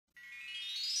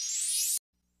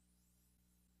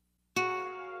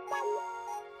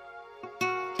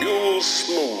Real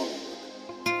smooth.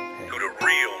 Hey, Do the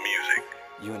real music.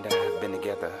 you and I have been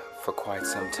together for quite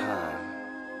some time,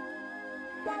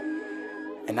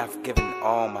 and I've given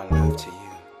all my love to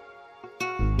you,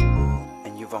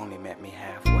 and you've only met me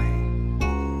halfway.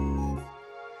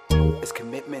 Is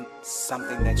commitment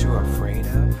something that you're afraid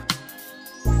of?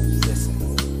 Listen.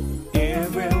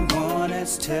 Everyone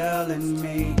is telling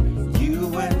me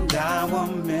you and I were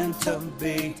meant to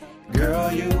be.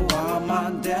 Girl, you are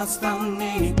my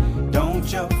destiny. Don't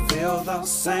you feel the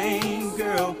same,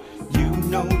 girl? You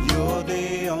know you're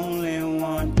the only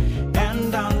one,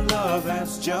 and our love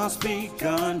has just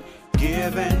begun.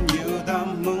 Giving you the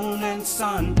moon and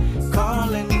sun,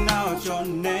 calling out your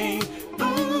name.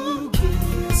 Ooh,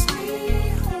 kiss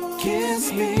me,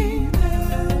 kiss me,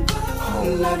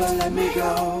 never let me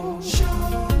go.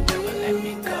 Never let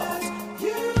me go.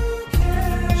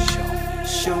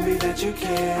 Show me that you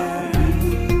care.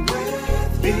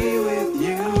 Be with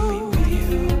you.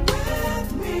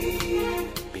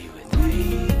 Be with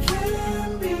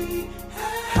me.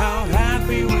 How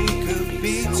happy we could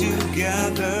be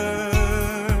together.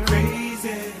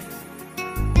 Crazy,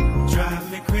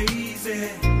 drive me crazy,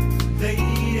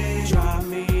 lady. Drive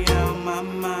me out my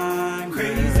mind.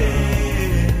 Crazy,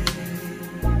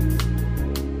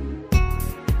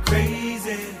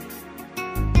 crazy,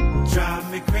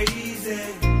 drive me crazy,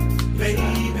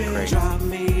 baby. Drive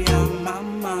me out my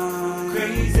mind.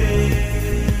 Crazy.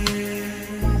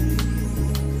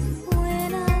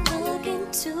 When I look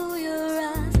into your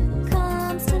eyes,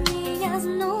 comes to me as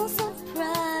no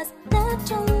surprise that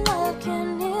your love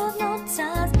can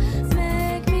hypnotize,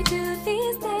 make me do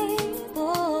these things,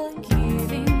 boy.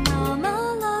 Giving all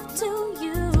my love to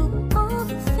you, all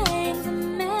the things a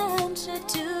man should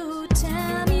do.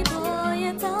 Tell me,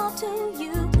 boy, it's all to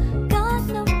you. Got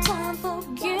no time for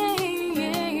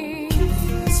games.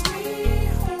 Kiss me,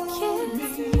 hold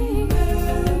me,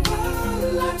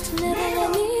 never let Never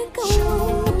let me go.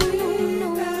 Show me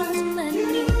No, that don't let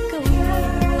me you go.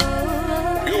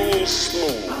 Real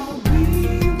smooth. I'll be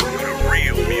Do the with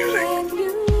real you. music.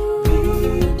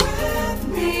 With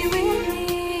me, we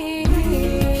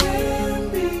can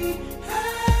be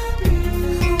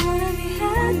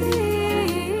happy.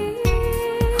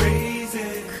 Crazy,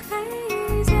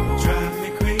 drive me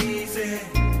crazy,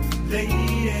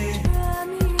 lady.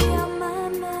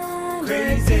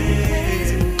 Crazy.